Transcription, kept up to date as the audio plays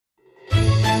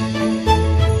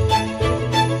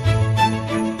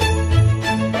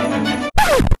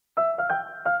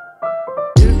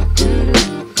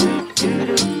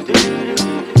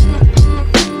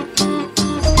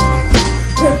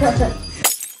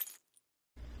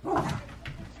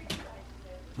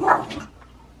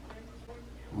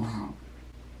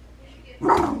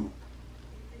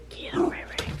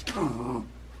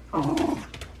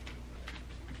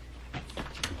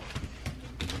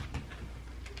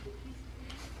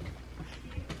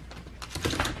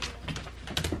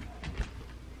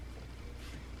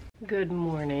Good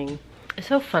morning. It's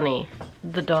so funny.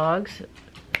 The dogs,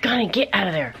 gonna get out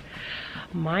of there.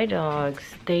 My dogs,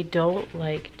 they don't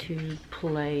like to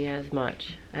play as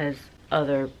much as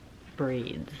other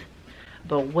breeds.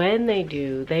 But when they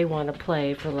do, they want to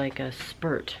play for like a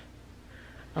spurt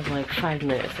of like 5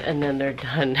 minutes and then they're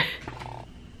done.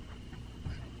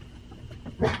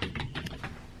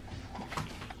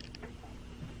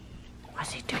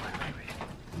 What's he doing, Ray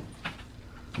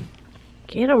Ray?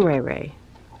 Get him, Ray Ray.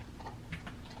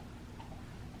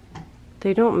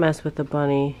 They don't mess with the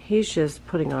bunny. He's just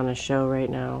putting on a show right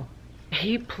now.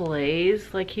 He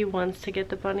plays like he wants to get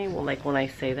the bunny. Well, like when I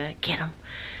say that, get him.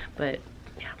 But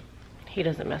yeah, he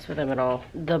doesn't mess with him at all.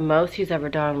 The most he's ever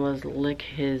done was lick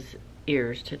his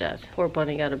ears to death. Poor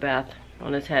bunny got a bath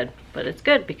on his head. But it's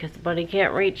good because the bunny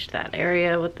can't reach that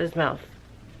area with his mouth.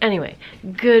 Anyway,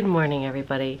 good morning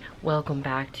everybody. Welcome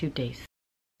back to Day 6.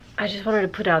 I just wanted to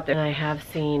put out there, I have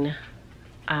seen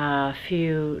a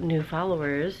few new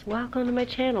followers. Welcome to my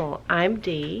channel. I'm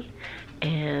Dee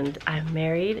and I'm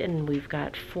married and we've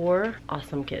got 4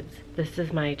 awesome kids. This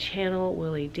is my channel,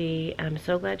 Willidee, and I'm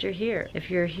so glad you're here. If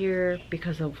you're here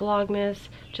because of Vlogmas,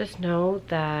 just know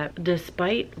that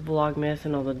despite Vlogmas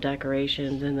and all the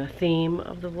decorations and the theme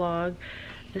of the vlog,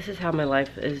 this is how my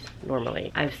life is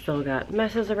normally. I've still got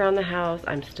messes around the house.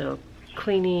 I'm still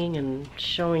cleaning and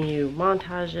showing you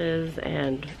montages,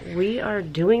 and we are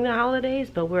doing the holidays,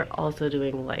 but we're also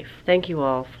doing life. Thank you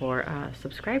all for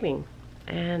subscribing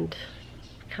and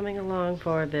coming along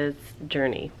for this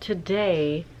journey.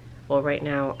 Today, well right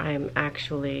now, I'm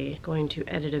actually going to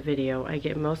edit a video. I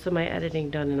get most of my editing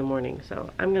done in the morning, so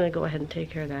I'm gonna go ahead and take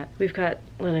care of that. We've got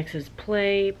Lennox's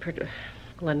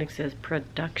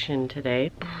production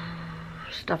today.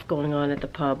 Stuff going on at the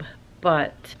pub.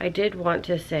 But I did want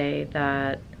to say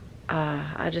that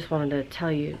I just wanted to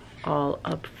tell you all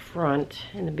up front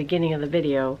in the beginning of the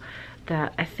video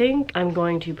that I think I'm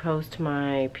going to post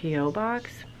my P.O.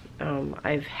 box.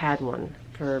 I've had one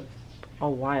for a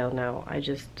while now. I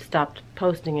just stopped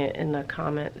posting it in the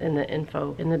comment, in the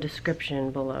info, in the description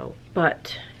below.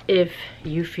 But if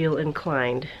you feel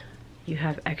inclined, you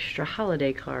have extra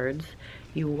holiday cards,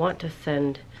 you want to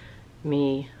send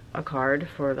me a card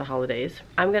for the holidays,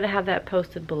 I'm gonna have that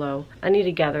posted below. I need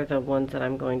to gather the ones that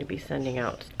I'm going to be sending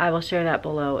out. I will share that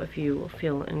below if you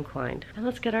feel inclined. And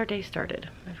let's get our day started.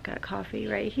 I've got coffee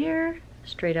right here,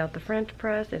 straight out the French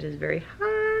press. It is very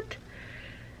hot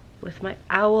with my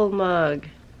owl mug.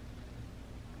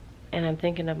 And I'm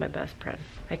thinking of my best friend.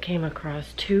 I came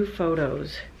across 2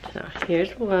 photos. So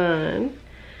here's one.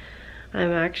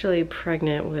 I'm actually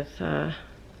pregnant with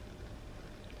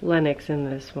Lennox in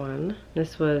this one.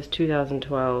 This was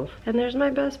 2012. And there's my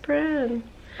best friend.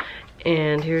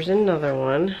 And here's another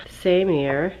one, same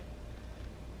year.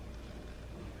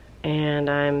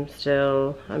 And I'm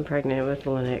pregnant with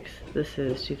Lennox. This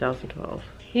is 2012.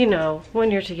 You know, when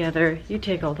you're together, you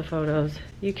take all the photos,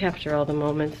 you capture all the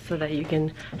moments so that you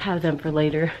can have them for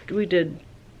later. We did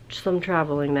some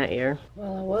traveling that year.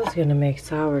 Well, I was gonna make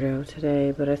sourdough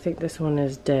today, but I think this one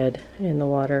is dead in the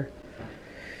water.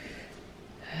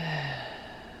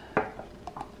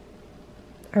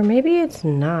 Or maybe it's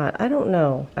not. I don't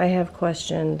know. I have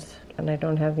questions and I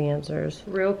don't have the answers.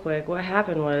 Real quick, what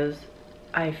happened was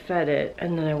I fed it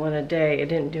and then I went a day. It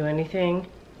didn't do anything.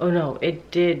 Oh no,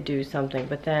 it did do something,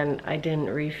 but then I didn't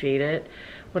refeed it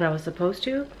when I was supposed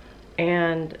to.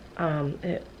 And I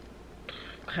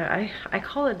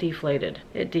call it deflated.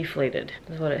 It deflated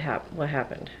is what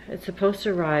happened. It's supposed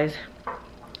to rise.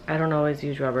 I don't always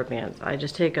use rubber bands. I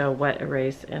just take a wet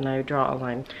erase and I draw a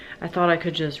line. I thought I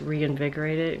could just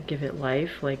reinvigorate it, give it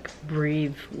life, like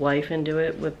breathe life into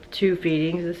it with 2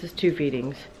 feedings. This is 2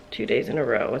 feedings, 2 days in a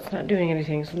row. It's not doing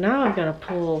anything. So now I've got to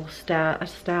pull,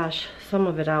 stash some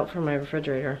of it out from my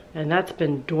refrigerator. And that's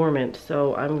been dormant,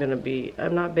 so I'm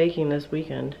not baking this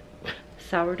weekend.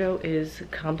 Sourdough is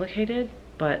complicated,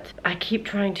 but I keep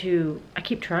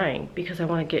trying because I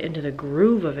want to get into the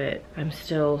groove of it. I'm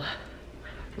still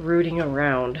rooting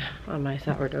around on my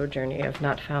sourdough journey. I've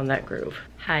not found that groove.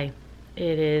 Hi,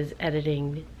 it is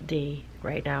editing D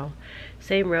right now.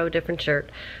 Same row, different shirt.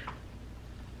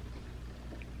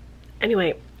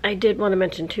 Anyway, I did want to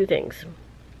mention 2 things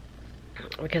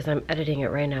because I'm editing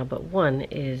it right now, but one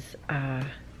is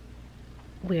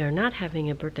we are not having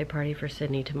a birthday party for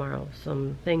Sydney tomorrow.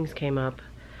 Some things came up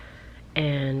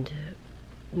and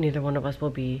neither one of us will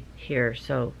be here,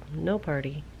 so no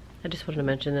party. I just wanted to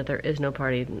mention that there is no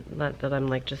party, not that I'm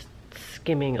like just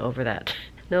skimming over that.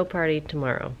 No party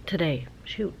tomorrow. Today.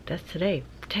 Shoot, that's today.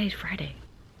 Today's Friday.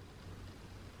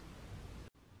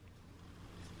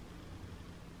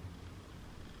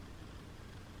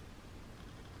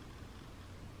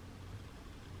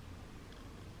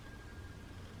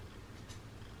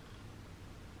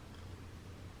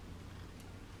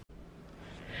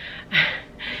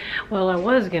 Well, I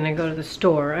was gonna go to the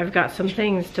store. I've got some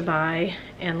things to buy,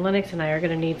 and Lennox and I are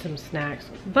gonna need some snacks.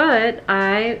 But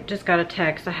I just got a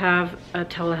text. I have a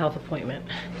telehealth appointment.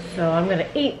 So I'm gonna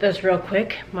eat this real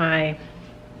quick. My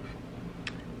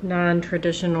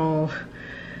non-traditional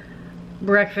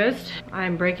breakfast.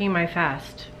 I'm breaking my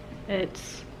fast.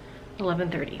 It's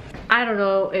 11:30. I don't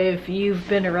know if you've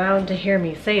been around to hear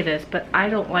me say this, but I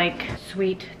don't like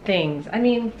sweet things. I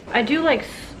mean, I do like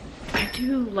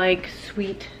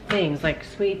sweet things, like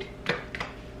sweet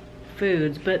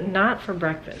foods, but not for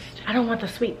breakfast. I don't want the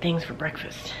sweet things for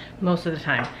breakfast most of the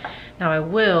time. Now I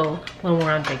will when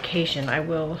we're on vacation. I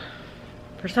will,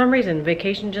 for some reason,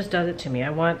 vacation just does it to me. I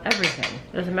want everything.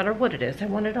 Doesn't matter what it is, I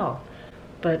want it all.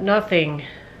 But nothing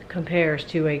compares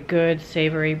to a good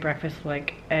savory breakfast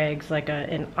like eggs, like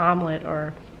an omelet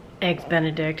or eggs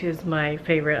Benedict is my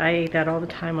favorite. I ate that all the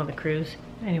time on the cruise.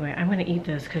 Anyway, I'm gonna eat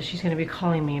this because she's gonna be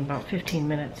calling me in about 15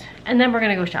 minutes. And then we're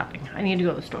gonna go shopping. I need to go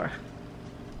to the store.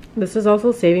 This is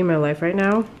also saving my life right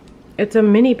now. It's a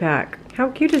mini pack.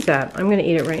 How cute is that? I'm gonna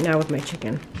eat it right now with my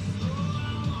chicken.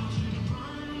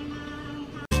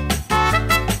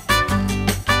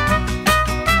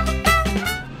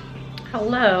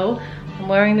 Hello, I'm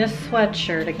wearing this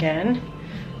sweatshirt again.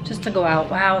 Just to go out.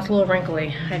 Wow, it's a little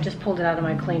wrinkly. I just pulled it out of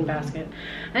my clean basket.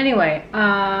 Anyway,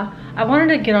 I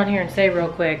wanted to get on here and say real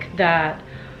quick that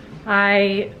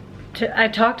I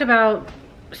talked about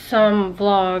some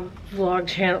vlog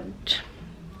channel.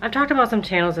 I've talked about some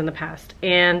channels in the past,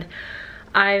 and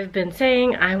I've been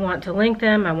saying I want to link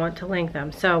them,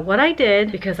 So what I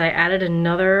did, because I added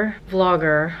another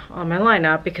vlogger on my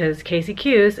lineup because Casey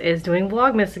Cuse is doing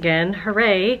Vlogmas again,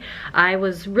 hooray. I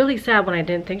was really sad when I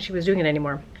didn't think she was doing it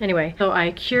anymore. Anyway, so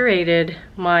I curated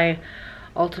my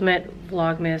Ultimate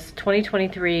Vlogmas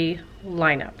 2023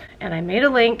 lineup, and I made a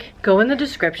link. Go in the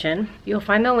description, you'll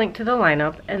find the link to the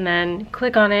lineup, and then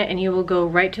click on it and you will go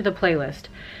right to the playlist.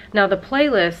 Now the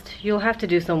playlist, you'll have to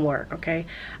do some work, okay?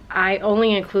 I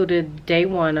only included day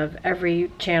one of every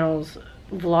channel's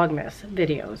Vlogmas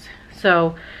videos.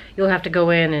 So you'll have to go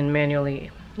in and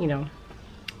manually, you know,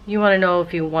 you want to know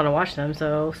if you want to watch them,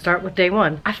 so start with day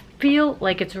one. I feel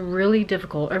like it's really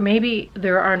difficult, or maybe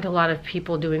there aren't a lot of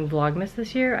people doing Vlogmas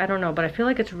this year, I don't know, but I feel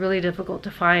like it's really difficult to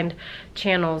find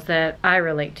channels that I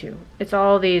relate to. It's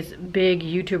all these big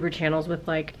YouTuber channels with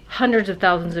like hundreds of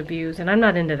thousands of views, and I'm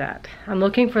not into that. I'm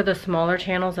looking for the smaller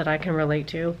channels that I can relate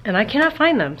to, and I cannot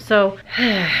find them, so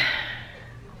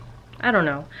I don't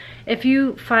know. If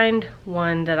you find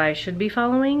one that I should be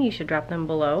following, you should drop them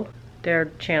below,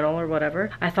 their channel or whatever.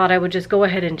 I thought I would just go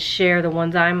ahead and share the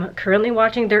ones I'm currently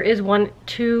watching. There is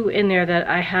two in there that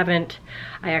I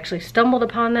actually stumbled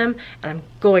upon them, and I'm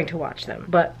going to watch them.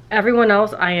 But everyone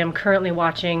else I am currently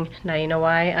watching. Now you know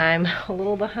why I'm a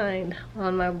little behind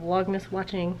on my Vlogmas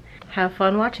watching. Have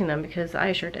fun watching them because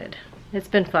I sure did. It's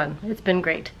been fun. It's been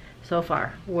great so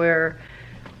far. We're,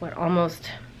 what, almost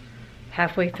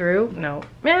halfway through? No,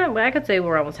 yeah, I could say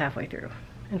we're almost halfway through.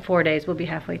 In 4 days, we'll be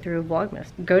halfway through Vlogmas.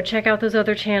 Go check out those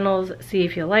other channels, see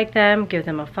if you like them, give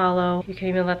them a follow. You can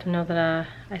even let them know that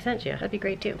I sent you. That'd be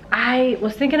great too. I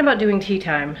was thinking about doing tea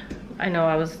time. I know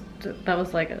that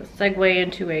was like a segue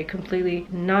into a completely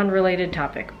non-related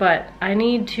topic, but I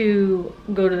need to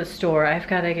go to the store. I've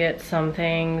got to get some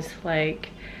things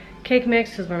like cake mix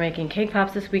because we're making cake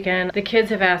pops this weekend. The kids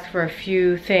have asked for a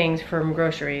few things from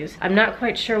groceries. I'm not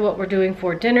quite sure what we're doing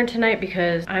for dinner tonight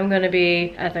because I'm gonna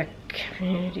be at the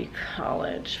community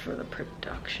college for the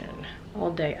production all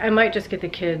day. I might just get the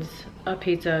kids a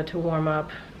pizza to warm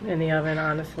up in the oven,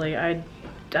 honestly.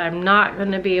 I'm not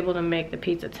gonna be able to make the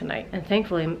pizza tonight. And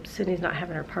thankfully, Sydney's not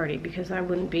having her party because I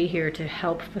wouldn't be here to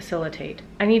help facilitate.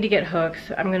 I need to get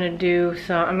hooks. I'm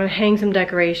gonna hang some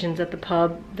decorations at the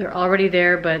pub. They're already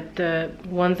there, but the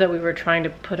ones that we were trying to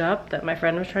put up, that my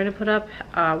friend was trying to put up,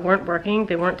 weren't working.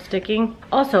 They weren't sticking.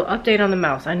 Also, update on the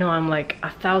mouse. I know I'm like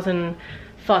 1,000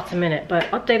 thoughts a minute, but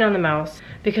update on the mouse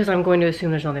because I'm going to assume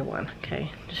there's only one,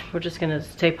 okay? We're just gonna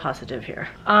stay positive here.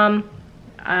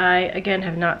 I, again,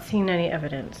 have not seen any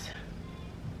evidence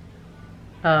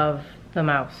of the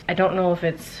mouse. I don't know if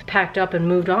it's packed up and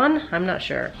moved on. I'm not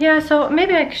sure. Yeah, so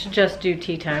maybe I should just do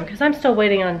tea time because I'm still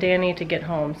waiting on Danny to get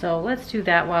home. So let's do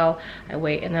that while I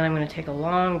wait, and then I'm gonna take a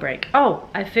long break. Oh,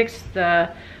 I fixed the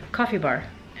coffee bar.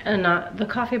 And not the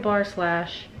coffee bar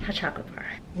slash a chocolate bar.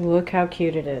 Look how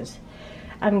cute it is.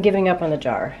 I'm giving up on the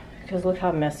jar because look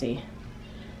how messy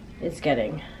it's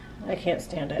getting. I can't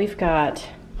stand it. We've got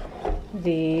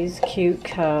these cute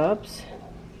cups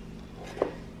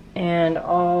and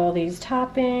all these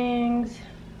toppings.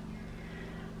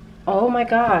 Oh my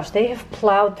gosh, they have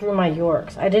plowed through my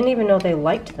Yorks. I didn't even know they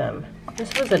liked them.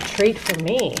 This was a treat for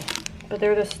me. but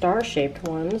they're the star-shaped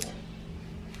ones.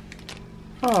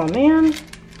 Oh man.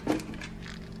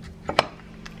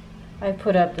 I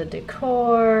put up the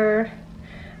decor,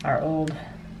 our old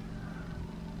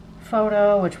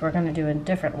photo, which we're gonna do a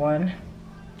different one.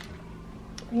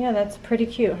 Yeah, that's pretty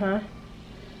cute, huh?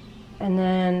 And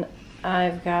then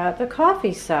I've got the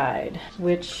coffee side,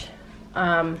 which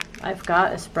I've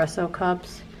got espresso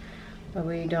cups, but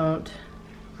we don't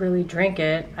really drink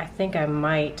it. I think I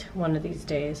might one of these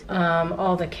days.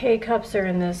 All the K-cups are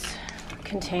in this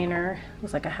container.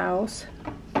 Looks like a house.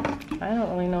 I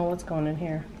don't really know what's going in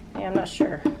here. Yeah, I'm not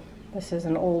sure. This is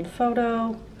an old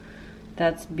photo.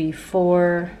 That's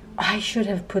before. I should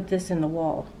have put this in the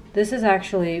wall. This is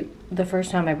actually the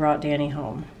first time I brought Danny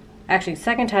home. Actually,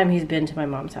 second time he's been to my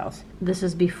mom's house. This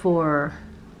is before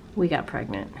we got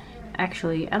pregnant.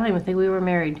 Actually, I don't even think we were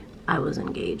married. I was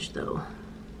engaged though.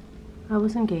 I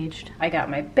was engaged. I got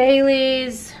my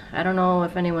Baileys. I don't know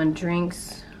if anyone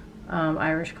drinks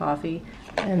Irish coffee.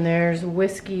 And there's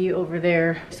whiskey over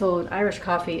there. So Irish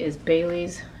coffee is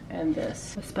Baileys and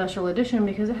this. A special edition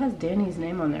because it has Danny's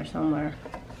name on there somewhere.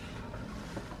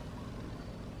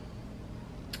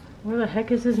 Where the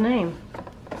heck is his name?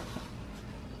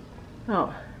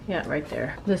 Oh, yeah, right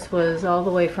there. This was all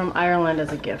the way from Ireland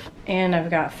as a gift. And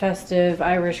I've got festive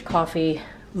Irish coffee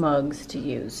mugs to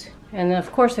use. And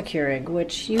of course a Keurig,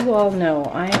 which you all know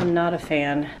I am not a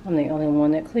fan. I'm the only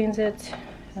one that cleans it,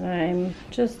 and I'm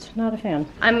just not a fan.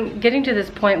 I'm getting to this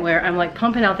point where I'm like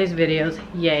pumping out these videos,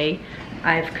 yay.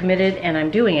 I've committed and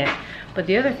I'm doing it. But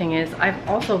the other thing is, I've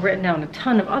also written down a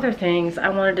ton of other things I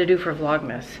wanted to do for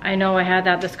Vlogmas. I know I had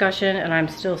that discussion and I'm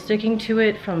still sticking to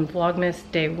it from Vlogmas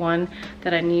day 1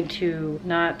 that I need to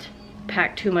not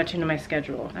pack too much into my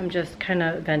schedule. I'm just kind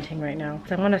of venting right now.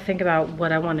 So I want to think about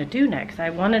what I want to do next. I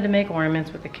wanted to make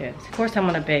ornaments with the kids. Of course I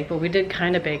want to bake, but we did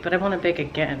kind of bake, but I want to bake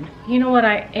again. You know what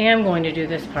I am going to do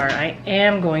this part? I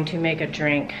am going to make a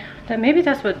drink. Maybe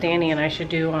that's what Danny and I should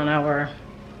do on our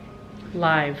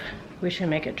live. We should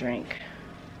make a drink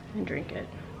and drink it,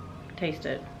 taste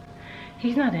it.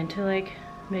 He's not into like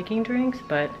making drinks,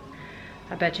 but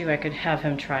I bet you I could have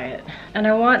him try it. And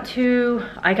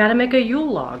I gotta make a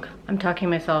Yule log. I'm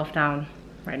talking myself down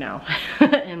right now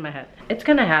in my head. It's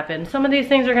gonna happen. Some of these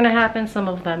things are gonna happen, some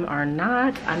of them are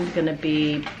not. I'm gonna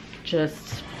be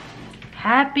just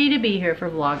happy to be here for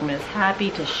Vlogmas, happy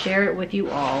to share it with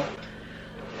you all.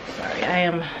 Sorry, I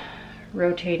am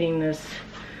rotating this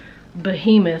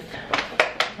behemoth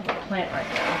of a plant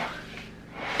right now.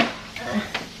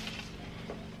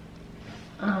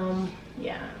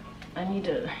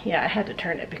 Yeah, I had to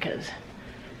turn it because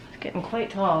it's getting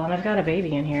quite tall and I've got a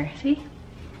baby in here. See?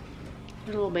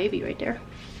 There's a little baby right there.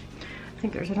 I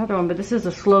think there's another one, but this is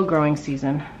a slow growing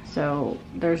season, so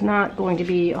there's not going to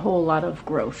be a whole lot of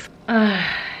growth.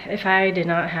 If I did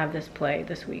not have this play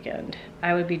this weekend,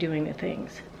 I would be doing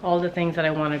all the things that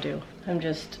I want to do. I'm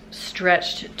just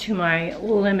stretched to my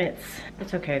limits.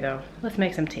 It's okay though. Let's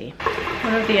make some tea.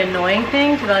 One of the annoying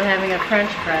things about having a French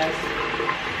press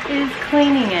is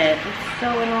cleaning it. It's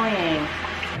so annoying.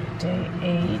 Day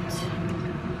 8.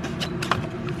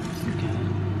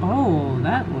 Oh,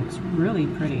 that looks really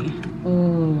pretty.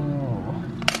 Oh.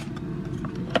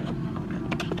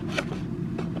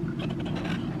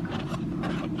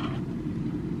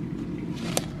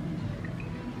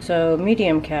 So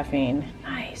medium caffeine.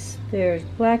 Nice. There's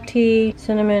black tea,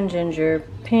 cinnamon, ginger,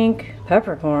 pink,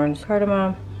 peppercorns,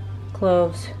 cardamom,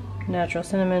 cloves, natural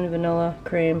cinnamon, vanilla,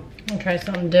 cream. I'm gonna try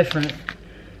something different.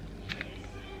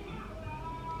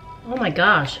 Oh my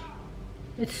gosh.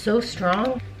 It's so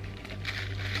strong.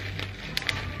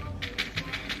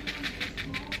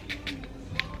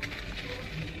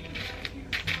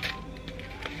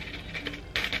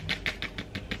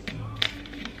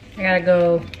 I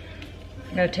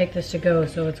gotta take this to go,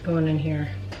 so it's going in here.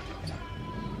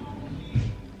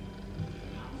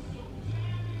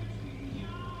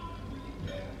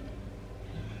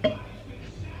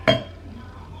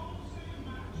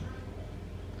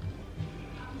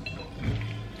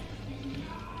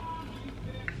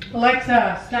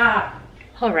 Alexa, stop.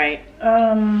 All right.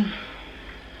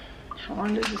 How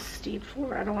long does this steep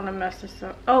for? I don't want to mess this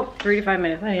up. Oh, 3 to 5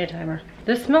 minutes. I need a timer.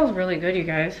 This smells really good, you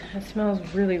guys. It smells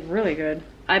really, really good.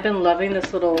 I've been loving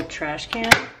this little trash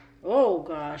can. Oh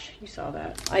gosh, you saw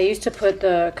that. I used to put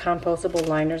the compostable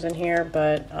liners in here,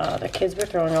 but the kids were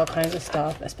throwing all kinds of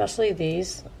stuff, especially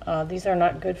these. These are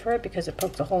not good for it because it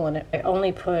pokes a hole in it. I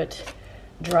only put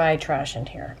dry trash in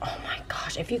here. Oh my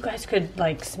gosh, if you guys could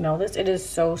like smell this, it is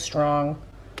so strong.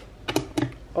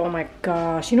 Oh my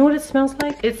gosh, you know what it smells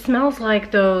like? It smells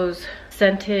like those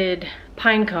scented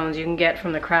pine cones you can get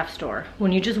from the craft store.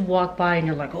 When you just walk by and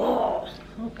you're like, oh,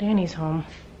 Oh, Danny's home.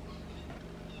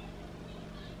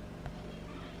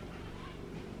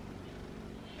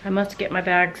 I must get my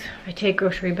bags. I take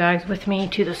grocery bags with me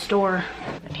to the store,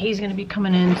 and he's gonna be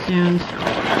coming in soon, so.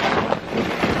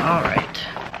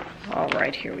 All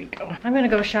right, here we go. I'm gonna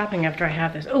go shopping after I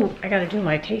have this. Oh, I gotta do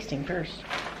my tasting first.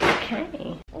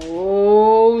 Okay.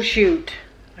 Oh, shoot.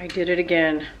 I did it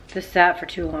again. This sat for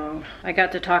too long. I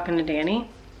got to talking to Danny,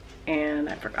 and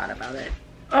I forgot about it.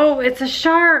 Oh, it's a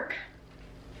shark.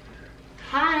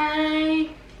 Hi.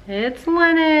 It's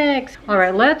Lennox. All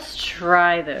right, let's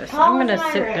try this. I'm gonna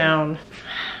sit down.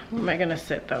 Where am I gonna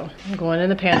sit though? I'm going in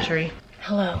the pantry.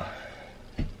 Hello.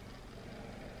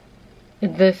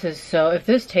 This is so, if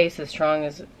this tastes as strong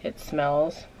as it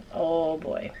smells, oh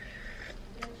boy.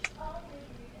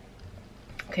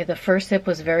 Okay, the first sip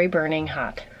was very burning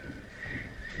hot.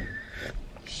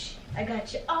 I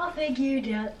got you. Oh, thank you,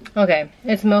 Dad. Okay,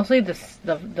 it's mostly the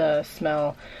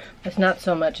smell. There's not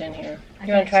so much in here.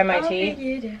 You want to try my tea? Thank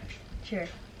you, Dad. Sure.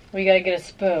 We gotta get a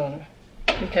spoon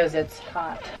because it's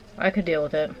hot. I could deal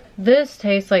with it. This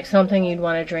tastes like something you'd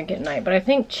want to drink at night, but I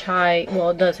think chai, well,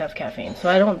 it does have caffeine, so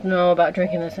I don't know about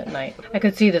drinking this at night. I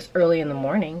could see this early in the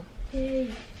morning.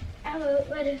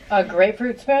 A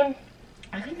grapefruit spoon?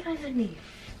 I couldn't find any.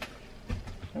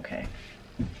 Okay.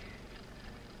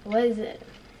 What is it?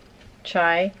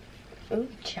 Chai. Ooh,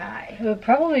 chai. It would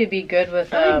probably be good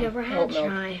with I never had oat milk.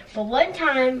 chai. But one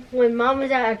time, when Mom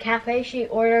was at a cafe, she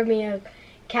ordered me a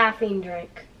caffeine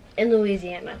drink in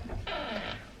Louisiana.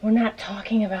 We're not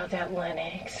talking about that,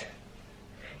 Lennox.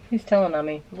 He's telling on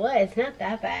me. What? It's not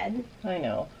that bad. I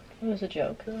know. It was a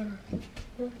joke.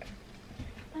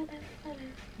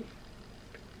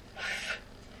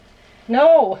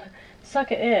 No!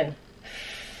 Suck it in.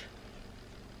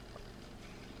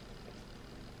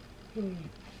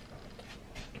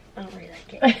 I don't really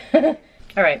like it.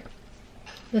 Alright.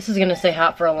 This is gonna stay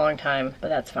hot for a long time, but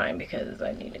that's fine because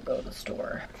I need to go to the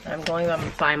store. I'm going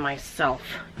by myself.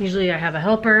 Usually I have a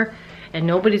helper and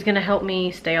nobody's gonna help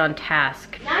me stay on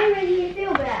task. Now you're making me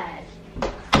feel bad.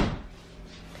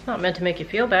 It's not meant to make you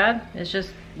feel bad. It's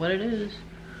just what it is.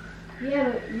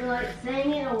 Yeah, but you're like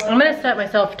saying it a little. I'm gonna set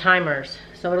myself timers,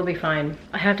 so it'll be fine.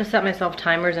 I have to set myself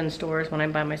timers in stores when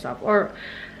I'm by myself, or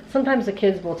sometimes the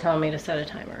kids will tell me to set a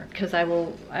timer because I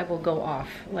will go off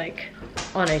like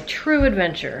on a true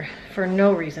adventure for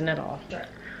no reason at all.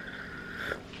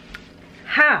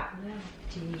 Ha!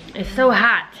 It's so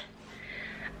hot.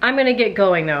 I'm gonna get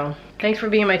going though. Thanks for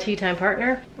being my tea time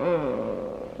partner.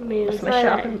 That's my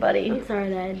shopping buddy. I'm sorry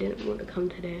that I didn't want to come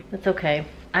today. That's okay.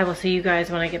 I will see you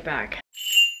guys when I get back.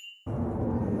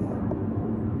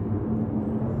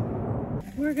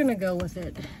 We're gonna go with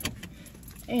it.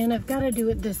 And I've got to do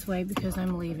it this way because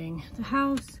I'm leaving the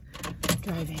house,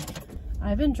 driving.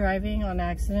 I've been driving on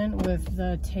accident with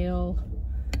the tailgate.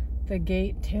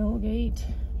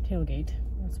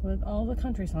 That's what all the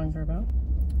country songs are about.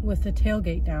 With the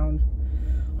tailgate down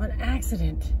on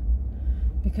accident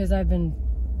because I've been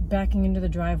backing into the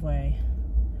driveway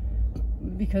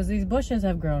because these bushes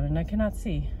have grown and I cannot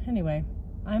see. Anyway,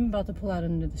 I'm about to pull out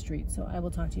into the street, so I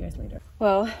will talk to you guys later.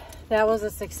 Well, that was a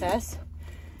success.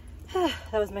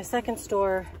 That was my second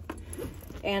store,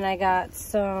 and I got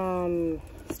some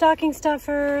stocking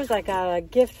stuffers. I got a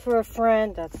gift for a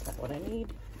friend. That's not what I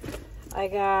need. I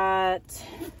got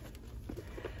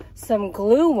some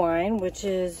glue wine, which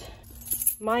is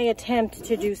my attempt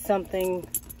to do something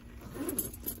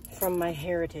from my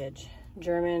heritage,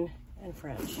 German and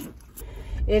French.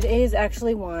 It is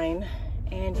actually wine,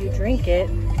 and you drink it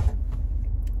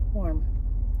warm.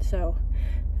 So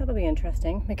that'll be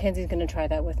interesting. Mackenzie's gonna try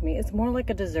that with me. It's more like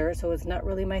a dessert, so it's not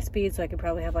really my speed, so I could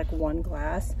probably have like one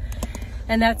glass.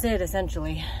 And that's it,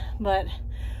 essentially. But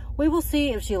we will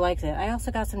see if she likes it. I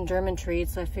also got some German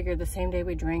treats, so I figured the same day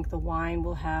we drink the wine,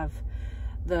 we'll have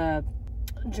the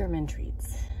German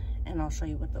treats. And I'll show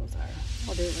you what those are.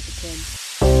 I'll do it with the kids.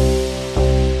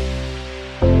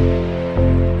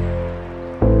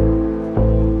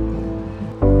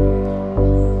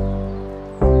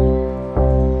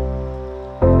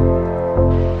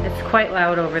 Quite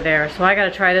loud over there, so I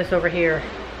gotta try this over here.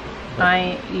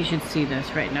 You should see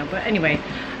this right now, but anyway,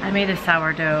 I made a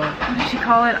sourdough. What did she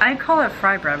call it? I call it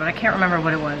fry bread, but I can't remember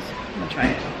what it was. I'm gonna try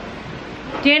it.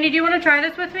 Danny, do you want to try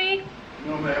this with me?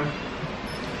 No, ma'am.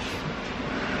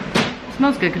 It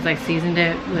smells good because I seasoned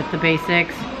it with the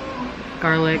basics: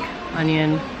 garlic,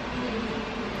 onion,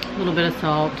 a little bit of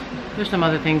salt. There's some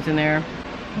other things in there.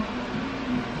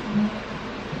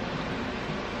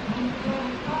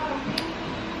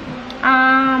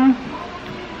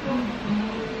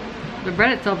 The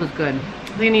bread itself is good. I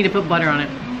think I need to put butter on it.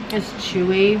 It's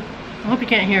chewy. I hope you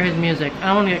can't hear his music. I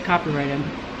don't want to get copyrighted.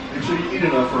 Make sure you eat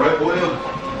enough, right, William?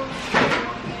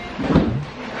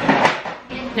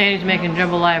 Danny's making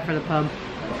jambalaya for the pub.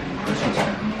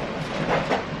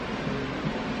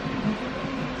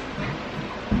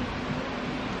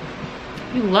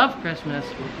 You love Christmas.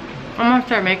 I'm gonna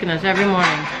start making this every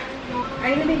morning. Are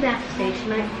you gonna be backstage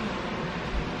tonight?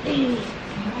 Yay.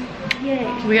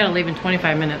 We gotta leave in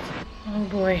 25 minutes. Oh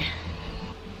boy.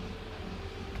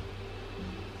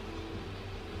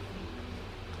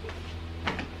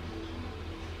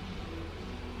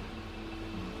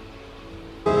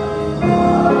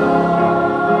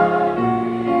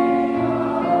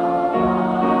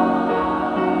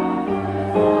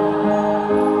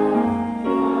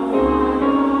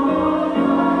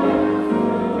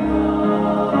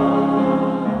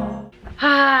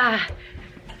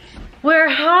 We're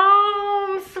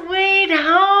home, sweet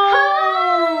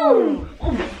home.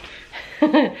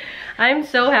 I'm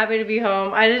so happy to be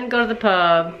home. I didn't go to the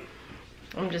pub.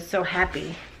 I'm just so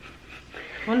happy. I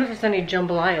wonder if there's any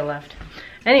jambalaya left.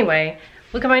 Anyway,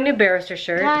 look at my new barrister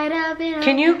shirt.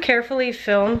 Can you carefully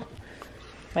film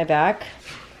my back?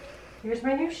 Here's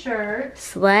my new shirt.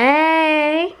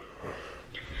 Slay.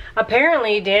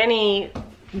 Apparently, Danny,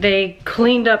 they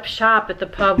cleaned up shop at the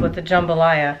pub with the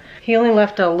jambalaya. He only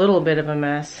left a little bit of a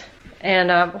mess. And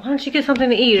why don't you get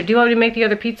something to eat? Or do you want me to make the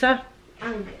other pizza?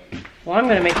 I'm good. Well, I'm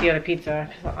gonna make the other pizza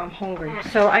because I'm hungry.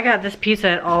 So I got this pizza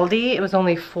at Aldi. It was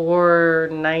only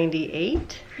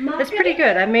 $4.98. It's pretty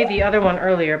good. I made the other one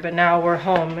earlier, but now we're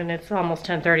home and it's almost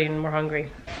 10:30 and we're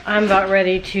hungry. I'm about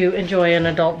ready to enjoy an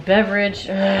adult beverage.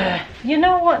 Ugh. You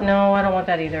know what? No, I don't want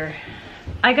that either.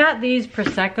 I got these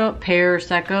Prosecco, pear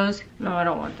Seccos. No, I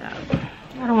don't want that.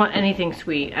 I don't want anything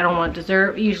sweet. I don't want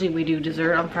dessert. Usually we do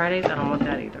dessert on Fridays. I don't want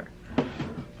that either.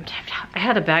 I'm tapped out. I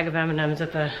had a bag of M&Ms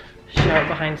at the show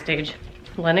behind stage.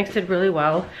 Lennox did really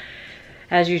well,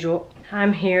 as usual.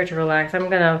 I'm here to relax. I'm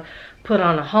gonna put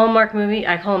on a Hallmark movie.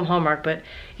 I call them Hallmark, but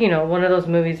you know, one of those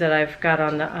movies that I've got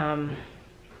on the on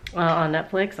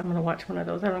Netflix. I'm gonna watch one of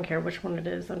those. I don't care which one it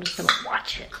is. I'm just gonna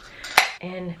watch it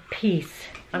in peace.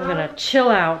 I'm gonna chill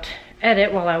out,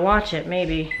 edit while I watch it,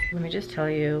 maybe. Let me just tell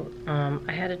you,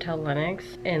 I had to tell Lennox,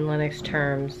 in Lennox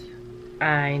terms,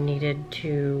 I needed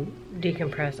to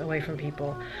decompress away from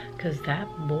people because that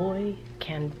boy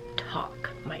can talk.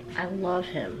 I love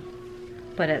him.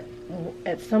 But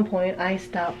at some point I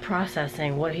stopped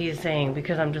processing what he's saying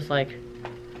because I'm just like,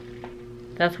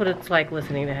 that's what it's like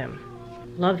listening to him.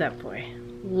 Love that boy.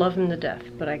 Love him to death,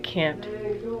 but I can't.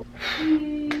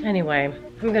 Anyway,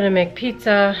 I'm gonna make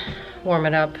pizza, warm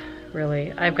it up,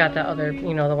 really. I've got the other,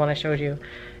 you know, the one I showed you.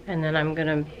 And then I'm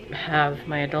gonna have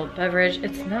my adult beverage.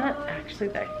 It's not actually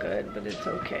that good, but it's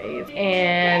okay.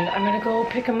 And I'm gonna go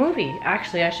pick a movie.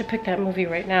 Actually, I should pick that movie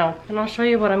right now. And I'll show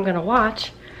you what I'm gonna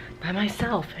watch by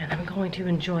myself. And I'm going to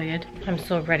enjoy it. I'm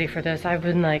so ready for this. I've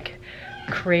been like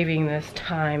craving this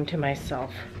time to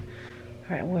myself.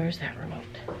 All right, where's that remote?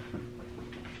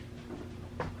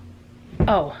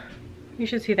 Oh, you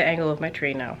should see the angle of my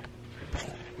tree now.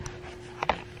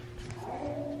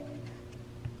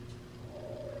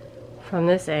 From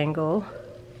this angle,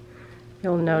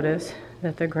 you'll notice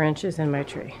that the Grinch is in my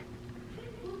tree.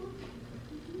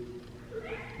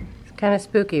 It's kind of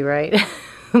spooky, right?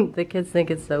 The kids think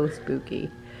it's so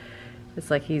spooky. It's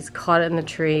like he's caught in the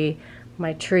tree.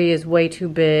 My tree is way too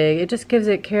big. It just gives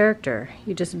it character.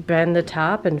 You just bend the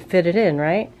top and fit it in,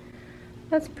 right?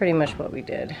 That's pretty much what we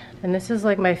did. And this is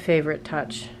like my favorite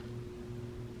touch.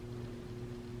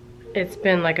 It's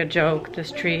been like a joke.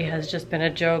 This tree has just been a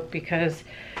joke because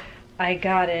I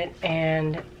got it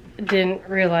and didn't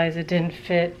realize it didn't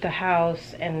fit the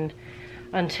house and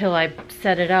until I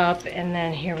set it up, and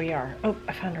then here we are. Oh,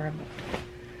 I found a remote.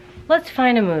 Let's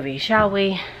find a movie, shall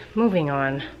we? Moving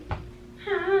on.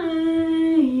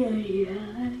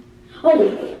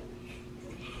 Oh,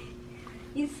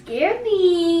 you scared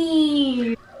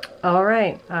me. All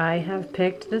right, I have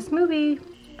picked this movie.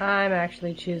 I'm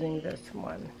actually choosing this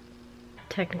one.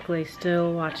 Technically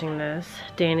still watching this.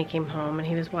 Danny came home and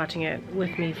he was watching it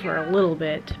with me for a little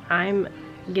bit. I'm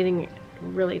getting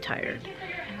really tired.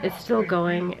 It's still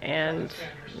going and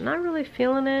not really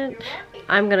feeling it.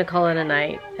 I'm gonna call it a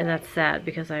night, and that's sad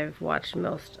because I've watched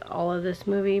all of this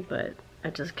movie, but I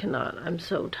just cannot. I'm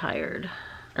so tired.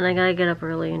 And I gotta get up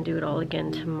early and do it all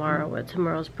again tomorrow at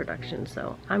tomorrow's production.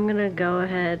 So I'm gonna go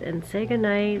ahead and say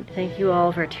goodnight. Thank you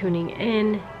all for tuning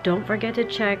in. Don't forget to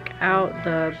check out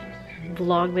the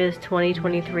Vlogmas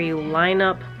 2023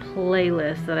 lineup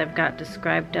playlist that I've got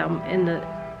described down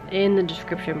in the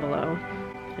description below.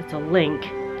 It's a link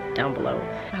down below.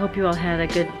 I hope you all had a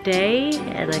good day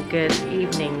and a good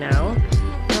evening now.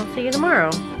 And I'll see you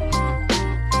tomorrow.